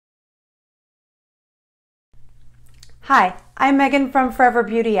Hi, I'm Megan from Forever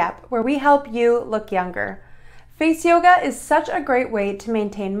Beauty app, where we help you look younger. Face yoga is such a great way to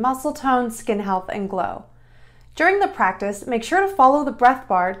maintain muscle tone, skin health, and glow. During the practice, make sure to follow the breath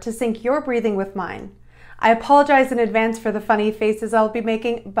bar to sync your breathing with mine. I apologize in advance for the funny faces I'll be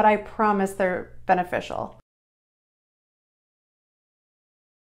making, but I promise they're beneficial.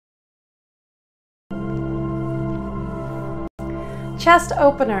 Chest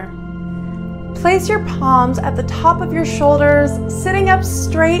opener. Place your palms at the top of your shoulders, sitting up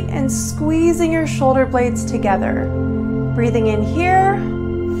straight and squeezing your shoulder blades together. Breathing in here,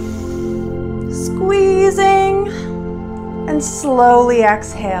 squeezing, and slowly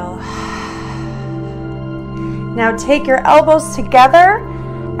exhale. Now take your elbows together,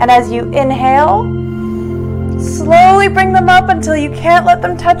 and as you inhale, slowly bring them up until you can't let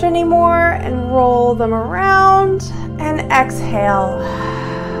them touch anymore, and roll them around, and exhale.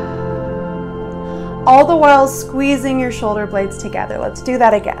 All the while squeezing your shoulder blades together. Let's do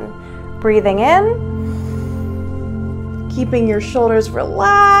that again. Breathing in, keeping your shoulders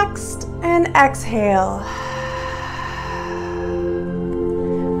relaxed, and exhale.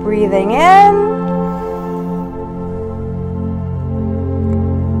 Breathing in,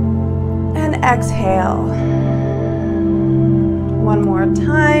 and exhale. One more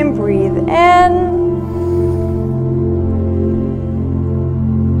time, breathe in,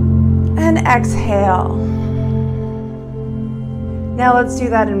 and exhale. Now let's do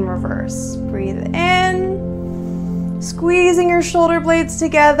that in reverse. Breathe in, squeezing your shoulder blades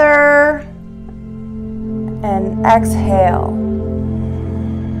together, and exhale.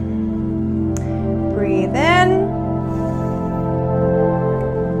 Breathe in,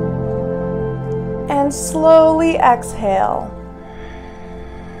 and slowly exhale.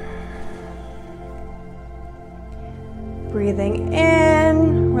 Breathing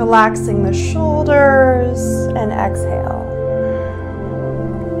in, relaxing the shoulders, and exhale.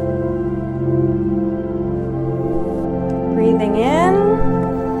 Breathing in,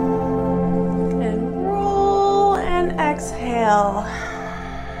 and roll, and exhale.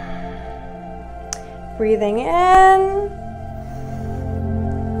 Breathing in,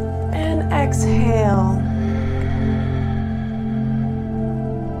 and exhale.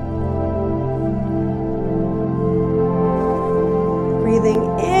 Breathing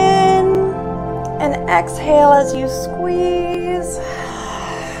in and exhale as you squeeze.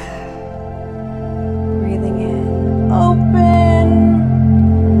 Breathing in, open,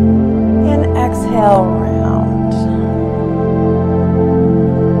 and exhale, round.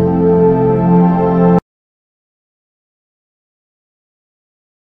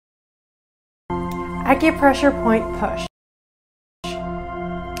 Acupressure point push.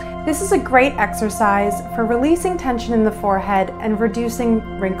 This is a great exercise for releasing tension in the forehead and reducing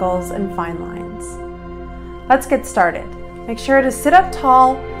wrinkles and fine lines. Let's get started. Make sure to sit up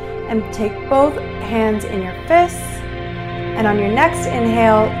tall and take both hands in your fists, and on your next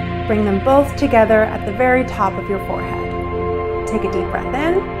inhale, bring them both together at the very top of your forehead. Take a deep breath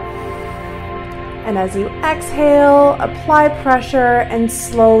in, and as you exhale, apply pressure and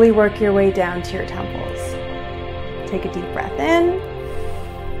slowly work your way down to your temples. Take a deep breath in,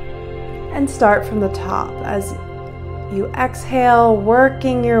 and start from the top as you exhale,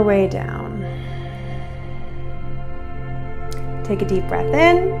 working your way down. Take a deep breath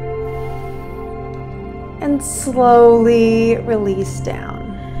in and slowly release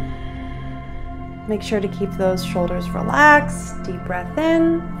down. Make sure to keep those shoulders relaxed. Deep breath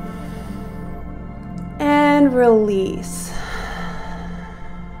in and release.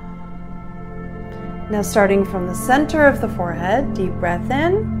 Now starting from the center of the forehead, deep breath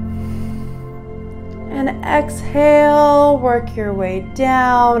in. And exhale, work your way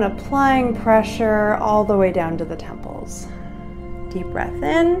down, applying pressure all the way down to the temples. Deep breath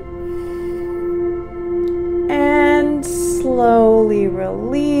in, and slowly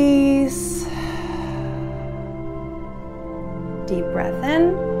release. Deep breath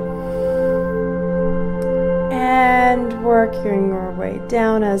in, and working your way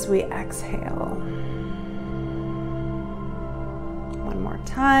down as we exhale. One more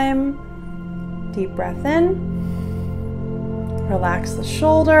time. Deep breath in, relax the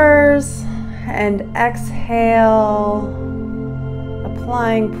shoulders, and exhale,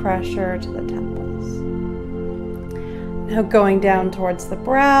 applying pressure to the temples. Now going down towards the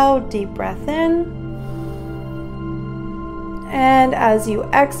brow, deep breath in, and as you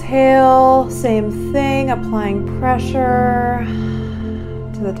exhale, same thing, applying pressure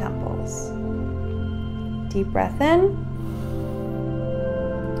to the temples. Deep breath in,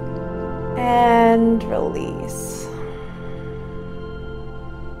 and release.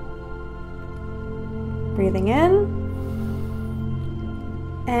 Breathing in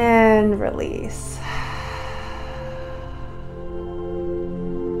and release.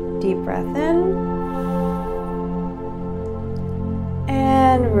 Deep breath in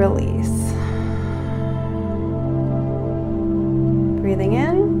and release. Breathing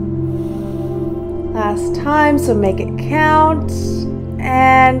in. Last time, so make it count.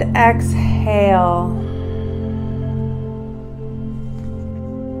 And exhale.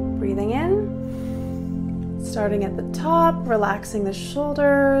 Breathing in. Starting at the top, relaxing the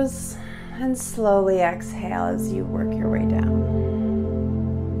shoulders. And slowly exhale as you work your way down.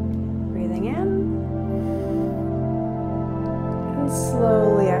 Breathing in. And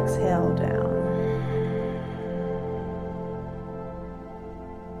slowly exhale down.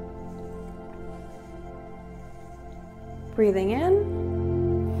 Breathing in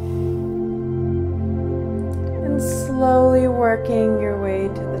and slowly working your way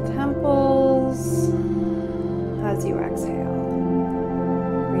to the temples as you exhale.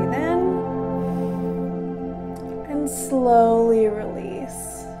 Breathe in and slowly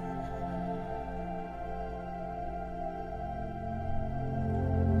release.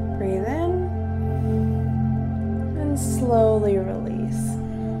 Breathe in and slowly release.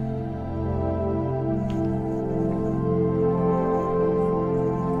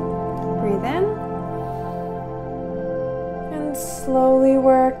 Breathe in and slowly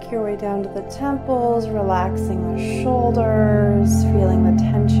work your way down to the temples, relaxing the shoulders, feeling the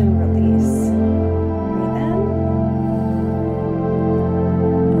tension release. Breathe in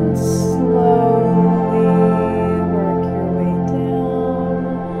and slowly work your way down.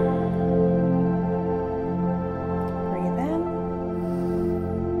 Breathe in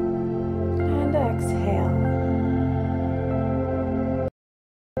and exhale.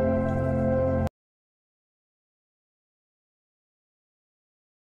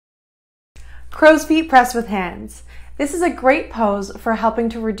 Crow's feet press with hands. This is a great pose for helping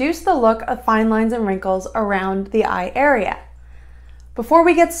to reduce the look of fine lines and wrinkles around the eye area. Before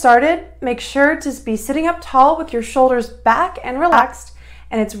we get started, make sure to be sitting up tall with your shoulders back and relaxed,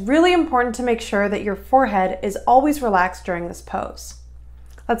 and it's really important to make sure that your forehead is always relaxed during this pose.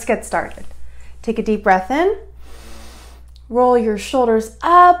 Let's get started. Take a deep breath in, roll your shoulders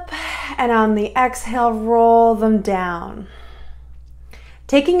up, and on the exhale, roll them down.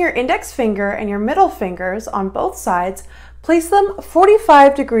 Taking your index finger and your middle fingers on both sides, place them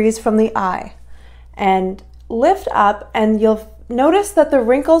 45 degrees from the eye and lift up, and you'll notice that the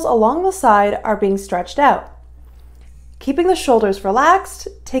wrinkles along the side are being stretched out. Keeping the shoulders relaxed,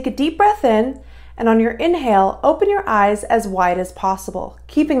 take a deep breath in, and on your inhale, open your eyes as wide as possible,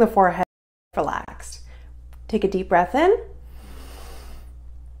 keeping the forehead relaxed. Take a deep breath in,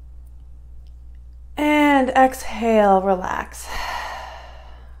 and exhale, relax.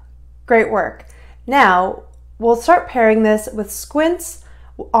 Great work. Now, we'll start pairing this with squints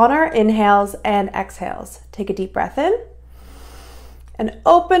on our inhales and exhales. Take a deep breath in and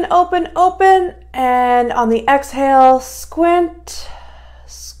open, open, open. And on the exhale, squint,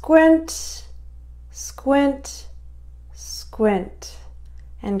 squint, squint, squint,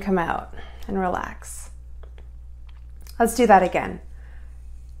 and come out and relax. Let's do that again.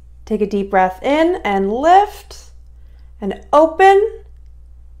 Take a deep breath in and lift and open.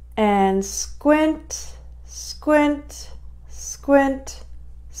 And squint, squint, squint,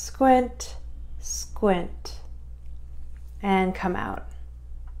 squint, squint, and come out.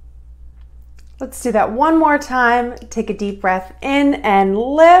 Let's do that one more time. Take a deep breath in and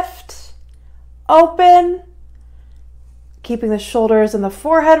lift, open, keeping the shoulders and the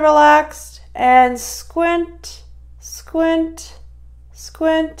forehead relaxed, and squint, squint,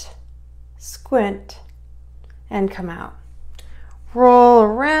 squint, squint, and come out. Roll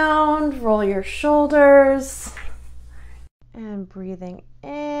around, roll your shoulders, and breathing in,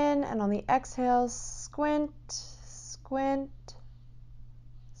 and on the exhale, squint, squint,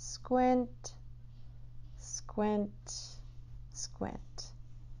 squint, squint, squint,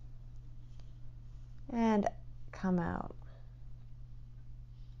 and come out.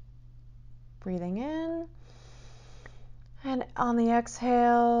 Breathing in, and on the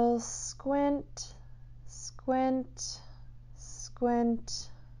exhale, squint, squint, squint,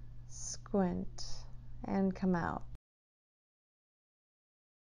 squint, and come out.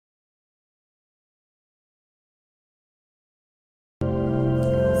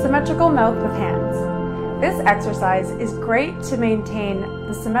 Symmetrical mouth with hands. This exercise is great to maintain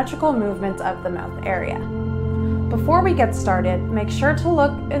the symmetrical movements of the mouth area. Before we get started, make sure to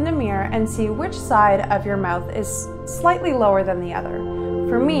look in the mirror and see which side of your mouth is slightly lower than the other.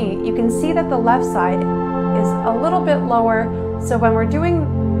 For me, you can see that the left side is a little bit lower, so when we're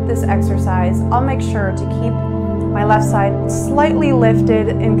doing this exercise, I'll make sure to keep My left side slightly lifted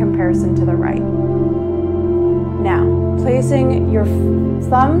in comparison to the right. Now, placing your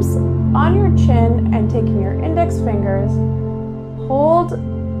thumbs on your chin and taking your index fingers, hold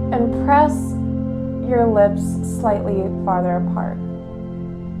and press your lips slightly farther apart.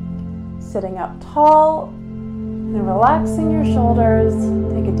 Sitting up tall and relaxing your shoulders,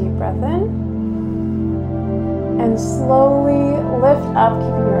 take a deep breath in. And slowly lift up,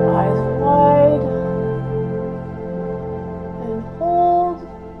 keeping your eyes wide. And hold.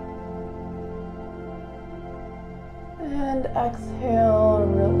 And exhale,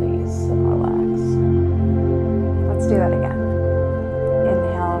 release and relax. Let's do that again.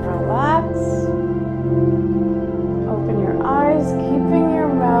 Inhale, relax. Open your eyes, keeping your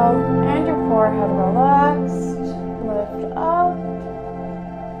mouth and your forehead relaxed. Lift up.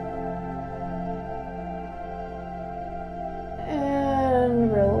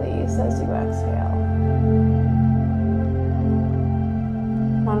 And release as you exhale.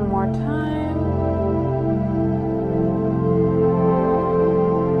 One more time.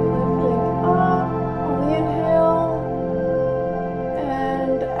 Lifting up on the inhale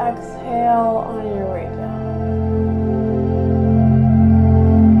and exhale on your way down.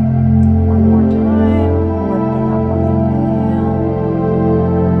 One more time. Lifting up on the inhale.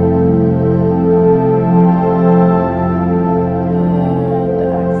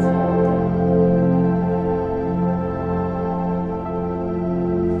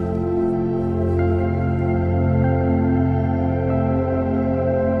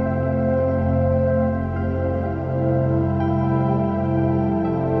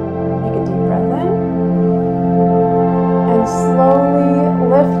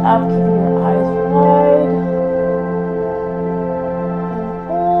 Up, keeping your eyes wide, and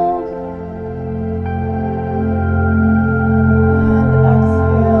hold, and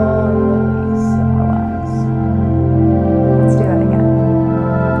exhale, release and relax. Let's do that again.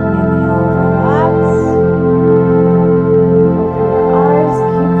 Inhale, relax, open your eyes,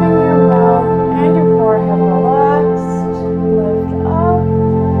 keeping your mouth and your forehead relaxed, lift up,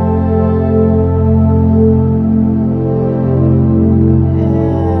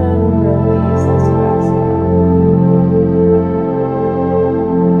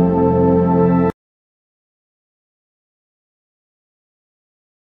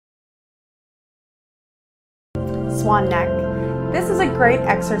 Swan neck. This is a great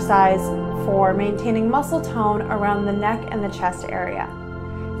exercise for maintaining muscle tone around the neck and the chest area.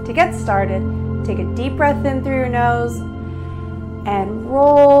 To get started, take a deep breath in through your nose and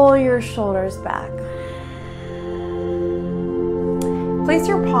roll your shoulders back. Place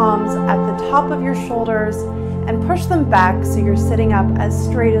your palms at the top of your shoulders and push them back so you're sitting up as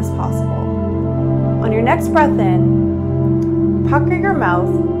straight as possible. On your next breath in, pucker your mouth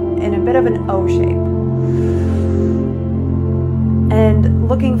in a bit of an O shape. And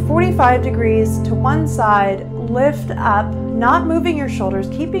looking 45 degrees to one side, lift up, not moving your shoulders,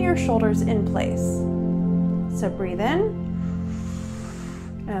 keeping your shoulders in place. So breathe in,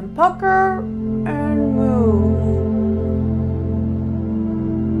 and pucker, and move.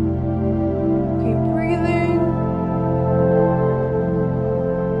 Keep breathing,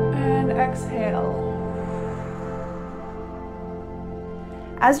 and exhale.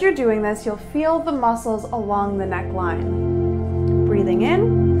 As you're doing this, you'll feel the muscles along the neckline. Breathing in,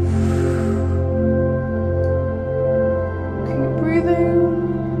 keep breathing,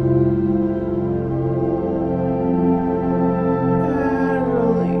 and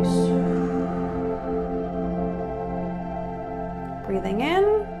release. Breathing in,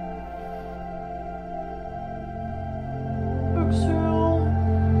 exhale,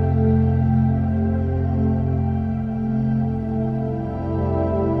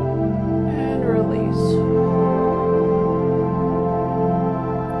 and release.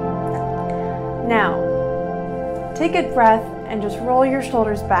 Now, take a breath and just roll your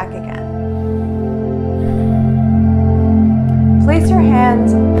shoulders back again. Place your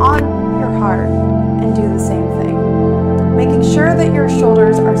hands on your heart and do the same thing, making sure that your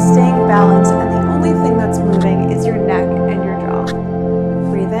shoulders are staying balanced and the only thing that's moving is your neck and your jaw.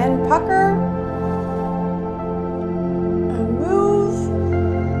 Breathe in, pucker, and move.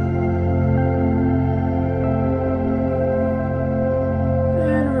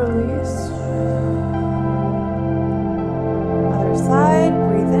 And release. Other side,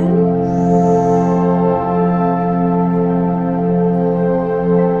 breathe in.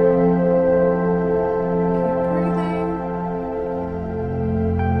 Keep breathing.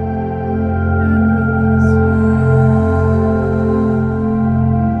 And release.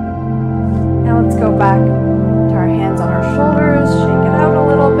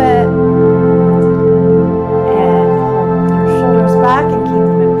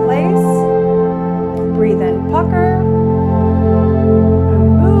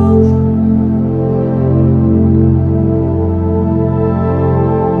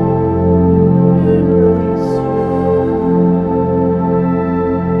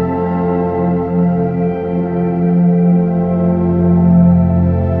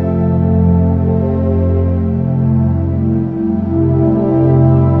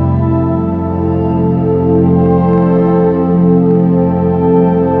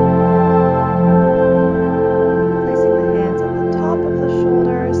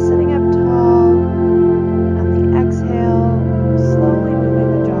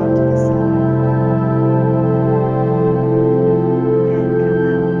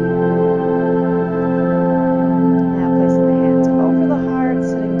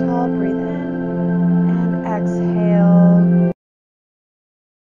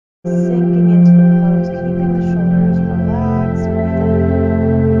 Sinking into the pose, keeping the shoulders relaxed.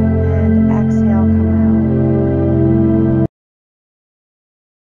 And exhale, come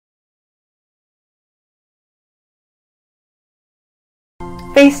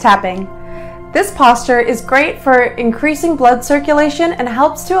out. Face tapping. This posture is great for increasing blood circulation and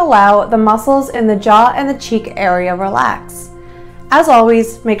helps to allow the muscles in the jaw and the cheek area relax. As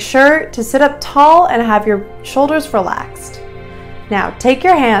always, make sure to sit up tall and have your shoulders relaxed. Now take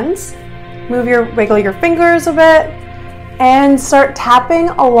your hands, wiggle your fingers a bit, and start tapping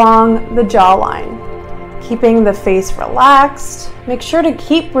along the jawline, keeping the face relaxed. Make sure to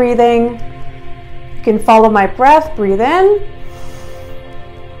keep breathing. You can follow my breath, breathe in.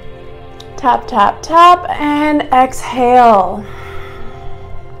 Tap, tap, tap, and exhale.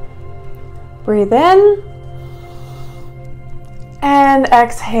 Breathe in and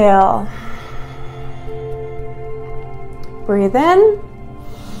exhale. Breathe in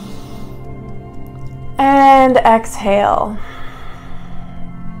and exhale.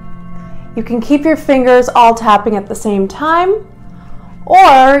 You can keep your fingers all tapping at the same time,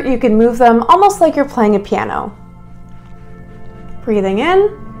 or you can move them almost like you're playing a piano. Breathing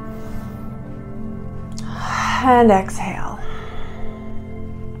in and exhale.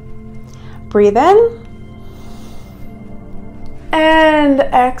 Breathe in and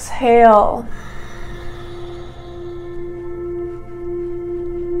exhale.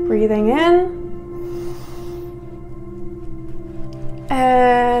 Breathing in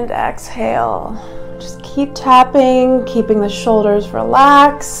and exhale. Just keep tapping, keeping the shoulders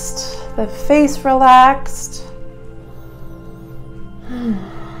relaxed, the face relaxed.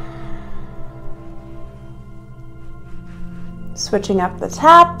 Switching up the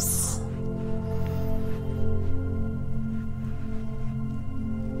taps.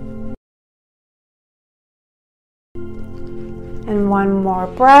 And one more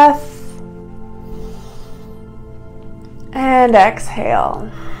breath. And exhale.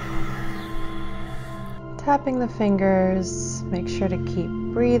 Tapping the fingers, make sure to keep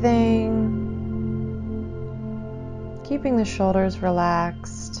breathing. Keeping the shoulders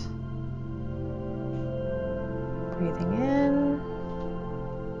relaxed. Breathing in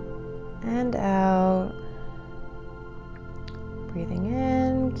and out. Breathing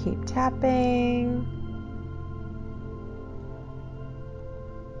in, keep tapping.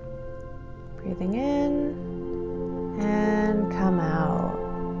 Breathing in and come out.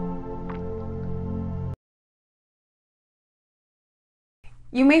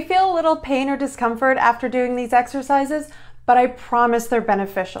 You may feel a little pain or discomfort after doing these exercises, but I promise they're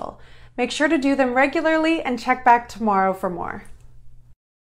beneficial. Make sure to do them regularly and check back tomorrow for more.